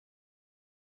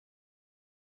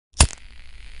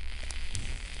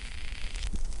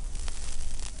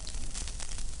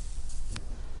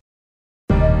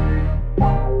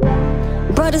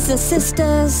Brothers and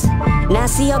sisters, now I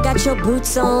see y'all got your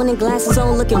boots on and glasses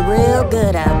on, looking real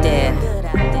good out there.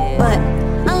 But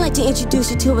I'd like to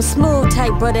introduce you to a smooth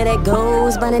type brother that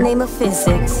goes by the name of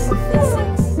Physics.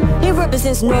 He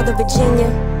represents Northern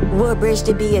Virginia, Woodbridge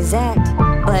to be exact.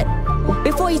 But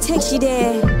before he takes you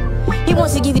there, he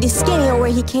wants to give you the skinny on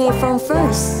where he came from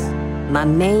first. My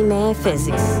main man,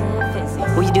 Physics.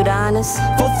 Will you do the honors?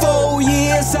 For 4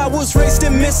 years I was raised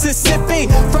in Mississippi.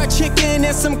 Fried chicken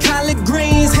and some collard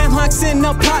greens, ham hocks in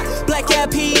a pot,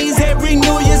 black-eyed peas every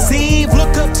New Year's Eve.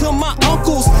 Look up to my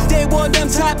uncles, they were them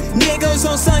top niggas.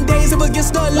 On Sundays it was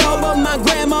against the law, but my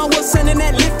grandma was sending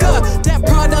that liquor, that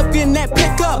product in that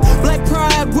pickup. Black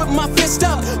pride with my fist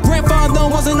up. Grandfather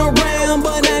wasn't around,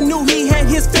 but I knew he had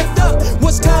his fifth up.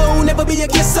 Was told never be a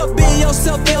kiss up, be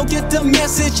yourself, they'll get the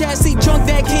message. As he drunk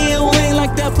that can ain't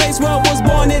like that place where I was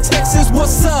born in Texas.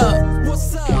 What's up?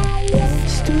 What's up?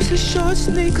 Stussy short,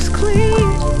 sneakers clean,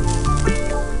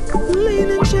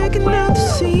 leaning, checking out the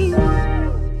scene,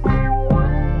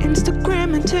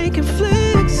 Instagram and taking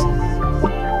flicks,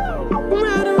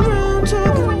 right around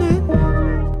talking it.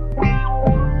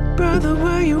 Brother,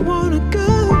 where you wanna go?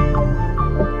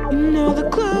 You know the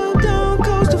club don't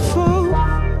cost a fool.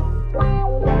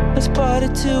 Let's party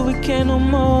till we can't no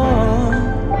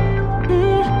more.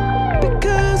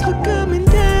 Because we're coming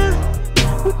down,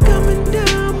 we're coming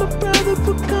down, my brother,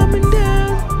 we're coming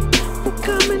down, we're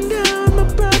coming down, my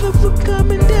brother, we're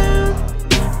coming down,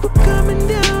 we're coming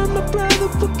down, my brother,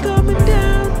 we're coming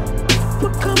down,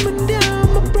 we're coming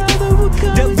down, my brother, we're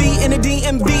coming down. The V and the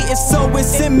DMV is so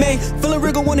it's in me. Feeling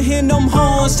real, wanna hear them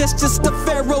horns. That's just the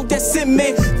pharaoh that's in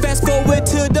me. Fast forward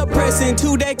to the present,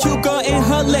 to that cute girl in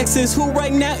her Lexus, who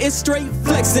right now is straight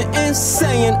flexing and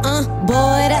saying,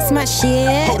 boy, that's my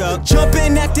shit. Hold up,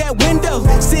 jumping at that window,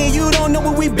 seeing you don't know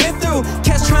what we've been through.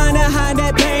 Cats trying to hide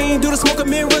that pain, do the smoke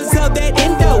mirrors of that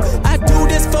endo. I do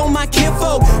this for my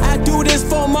kinfolk, I do this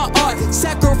for my art.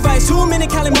 Sacrifice too many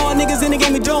Calimar niggas in the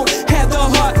game who don't have the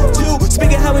heart to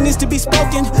speak it how it needs to be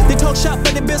spoken. They talk shop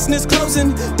but the business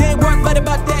closing. They ain't work right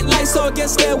about that life, so I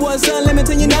guess there was a limit,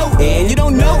 and you know, and you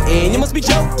don't know, and you must be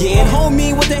joking.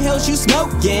 Homie, what the hell's you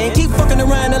smoking? Keep fucking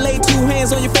around and lay 2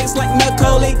 hands on your face like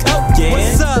Macaulay Culkin.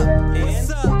 What's up?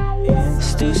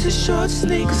 Stussy short,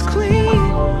 sneakers clean,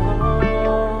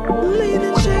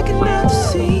 leaning, checking out the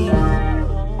scene,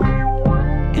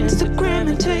 Instagram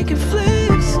and taking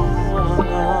flicks,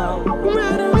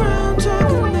 right around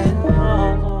talking it.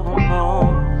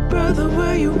 Brother,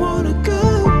 where you wanna go?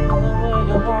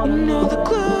 You know the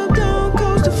club don't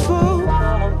cost a fool.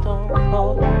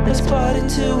 Let's party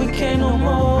till we can't no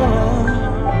more.